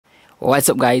What's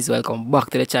up guys, welcome back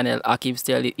to the channel. Ackeem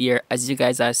still here. As you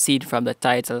guys have seen from the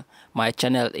title, my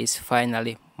channel is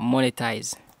finally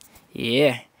monetized.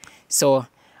 Yeah, so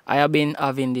I have been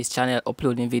having this channel,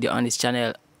 uploading video on this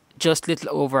channel just little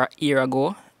over a year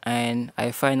ago, and I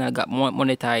finally got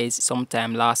monetized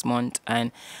sometime last month,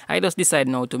 and I just decided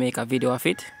now to make a video of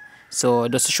it. So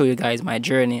just to show you guys my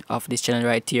journey of this channel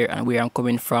right here and where I'm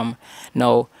coming from.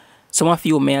 Now some of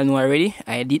you may know already,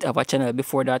 I did have a channel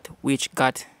before that which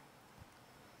got,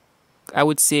 I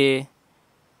would say,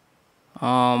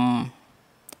 I'm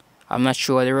not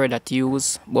sure the word that to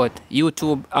use, but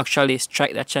YouTube actually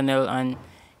strike that channel and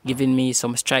giving me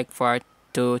some strike for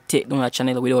to take down that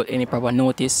channel without any proper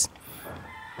notice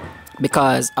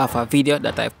because of a video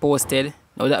that I posted.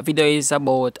 Now that video is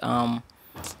about I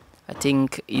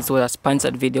think it was a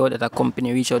sponsored video that a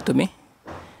company reached out to me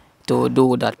to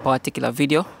do that particular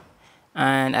video.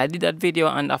 And I did that video,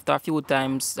 and after a few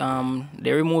times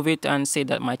they remove it and say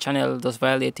that my channel does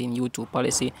violating YouTube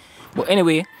policy. But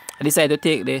anyway, I decided to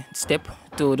take the step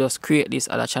to just create this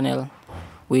other channel,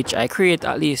 which I create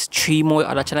at least 3 more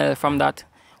other channels from that.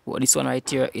 But this one right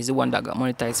here is the one that got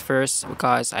monetized first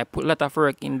because I put a lot of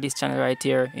work in this channel right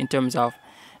here in terms of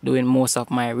doing most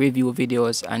of my review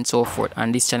videos and so forth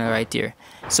on this channel right here.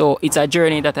 So it's a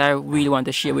journey that I really want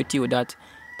to share with you, that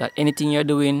anything you're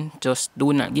doing, just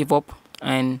do not give up,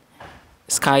 and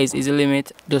skies is the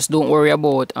limit. Just don't worry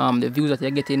about the views that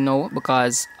you're getting now,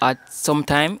 because at some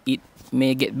time it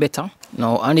may get better.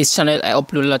 Now on this channel I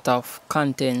upload a lot of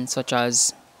content such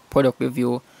as product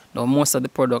review. Now most of the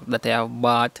product that I have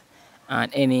bought,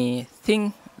 and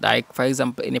anything like, for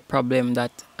example, any problem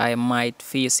that I might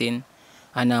facing,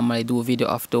 I normally do a video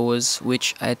of those,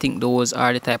 which I think those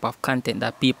are the type of content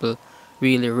that people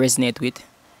really resonate with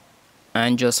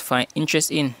and just find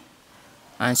interest in.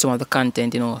 And some of the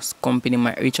content, company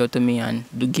might reach out to me and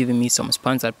do giving me some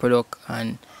sponsored product,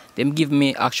 and them give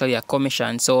me actually a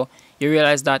commission. So you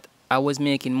realize that I was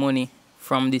making money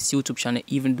from this YouTube channel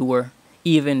even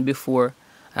before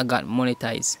I got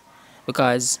monetized,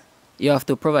 because you have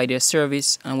to provide your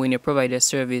service, and when you provide your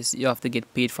service you have to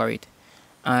get paid for it.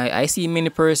 I see many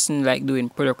persons like doing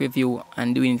product review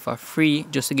and doing it for free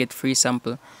just to get free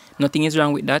sample. Nothing is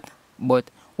wrong with that, but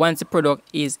once the product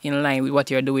is in line with what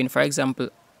you're doing, for example,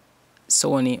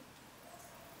 Sony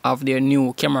have their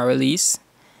new camera release,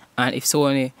 and if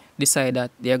Sony decide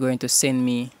that they are going to send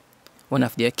me one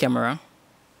of their camera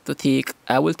to take,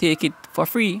 I will take it for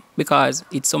free because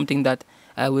it's something that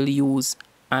I will use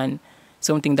and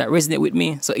something that resonates with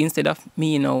me. So instead of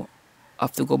me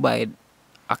have to go buy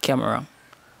a camera,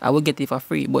 I will get it for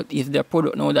free. But if the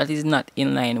product now that is not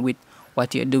in line with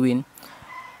what you're doing,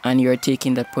 and you're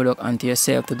taking that product onto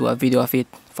yourself to do a video of it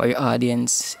for your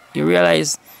audience, you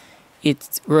realize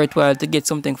it's worthwhile to get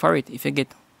something for it, if you get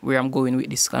where I'm going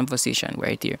with this conversation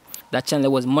right here. That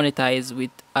channel was monetized with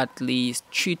at least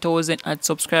 3,000 ad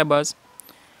subscribers,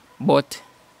 but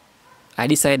I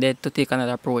decided to take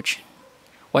another approach.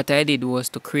 What I did was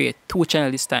to create 2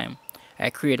 channels this time. I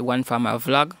created one for my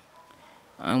vlog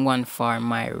and one for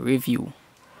my review,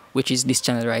 which is this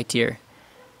channel right here.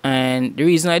 And the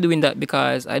reason I'm doing that,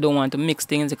 because I don't want to mix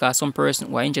things, because some person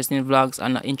who are interested in vlogs are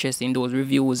not interested in those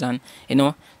reviews, and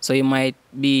so it might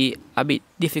be a bit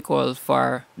difficult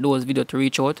for those videos to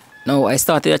reach out. Now I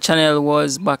started a channel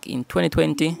was back in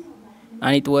 2020,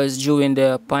 and it was during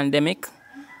the pandemic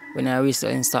when I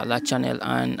recently started that channel,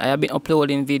 and I have been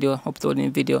uploading video.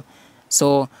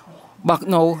 So back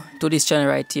now to this channel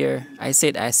right here, I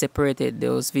said I separated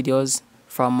those videos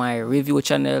from my review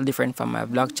channel, different from my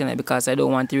vlog channel, because I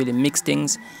don't want to really mix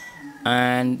things,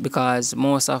 and because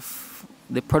most of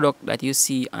the product that you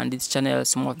see on this channel,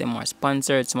 some of them are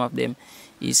sponsored, some of them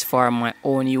is for my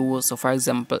own use. So for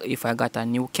example, if I got a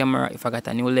new camera, if I got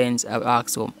a new lens, I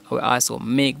will also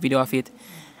make video of it,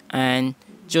 and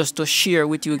just to share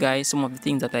with you guys some of the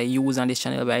things that I use on this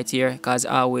channel right here, because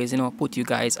I always put you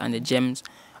guys on the gems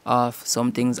of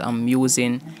some things I'm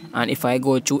using. And if I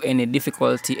go through any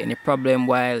difficulty, any problem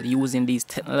while using this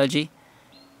technology,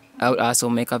 I would also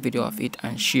make a video of it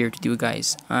and share it with you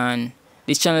guys. And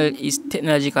this channel is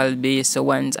technological based, so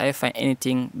once I find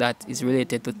anything that is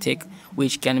related to tech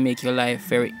which can make your life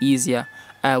very easier,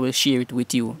 I will share it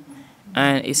with you.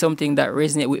 And it's something that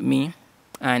resonates with me,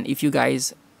 and if you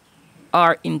guys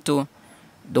are into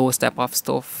those type of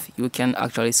stuff, you can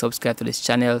actually subscribe to this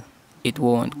channel. It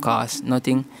won't cost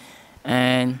nothing.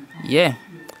 And yeah,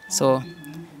 so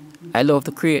I love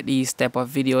to create these type of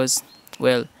videos.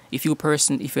 Well, if you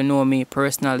know me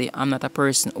personally, I'm not a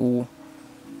person who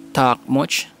talk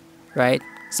much, right?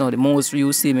 So the most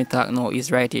you see me talk now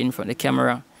is right here in front of the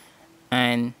camera,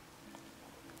 and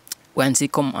once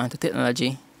it come onto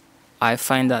technology, I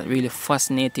find that really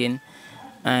fascinating,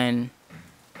 and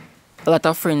a lot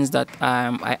of friends that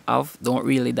I have don't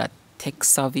really that tech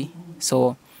savvy.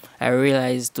 So I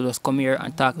realized to just come here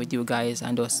and talk with you guys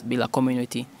and just build a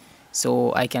community,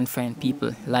 so I can find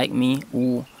people like me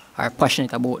who are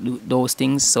passionate about those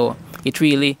things. So it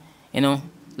really, you know,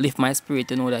 lift my spirit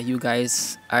to know that you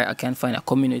guys are, I can find a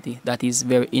community that is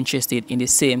very interested in the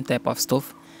same type of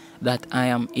stuff that I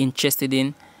am interested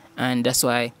in, and that's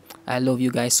why I love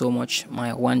you guys so much.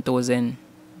 My 1,000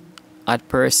 odd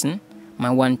person, my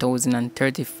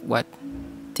 1,030 what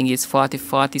I think it's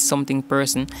 40 something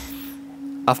person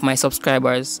of my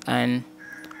subscribers, and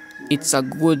it's a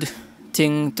good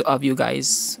thing to have you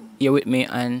guys here with me,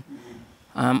 and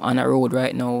I'm on a road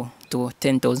right now to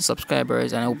 10,000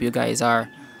 subscribers, and I hope you guys are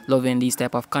loving this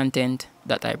type of content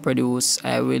that I produce.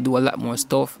 I will do a lot more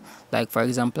stuff, like for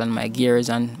example on my gears,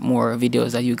 and more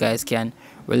videos that you guys can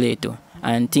relate to,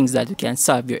 and things that you can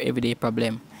solve your everyday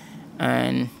problem.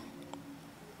 And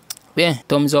yeah,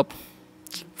 thumbs up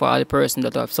for all the person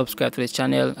that have subscribed to this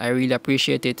channel. I really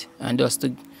appreciate it. And just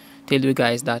to tell you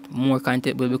guys that more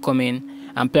content will be coming.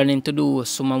 I'm planning to do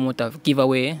some amount of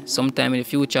giveaway sometime in the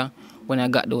future when I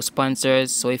got those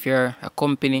sponsors. So if you're a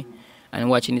company and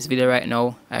watching this video right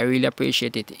now, I really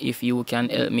appreciate it if you can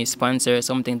help me sponsor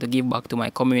something to give back to my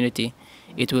community.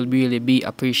 It will really be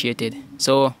appreciated.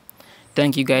 So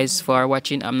thank you guys for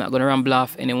watching. I'm not gonna ramble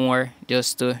off anymore,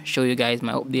 just to show you guys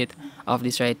my update of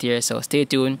this right here. So stay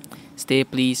tuned, stay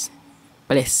pleased,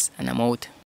 bless, and I'm out.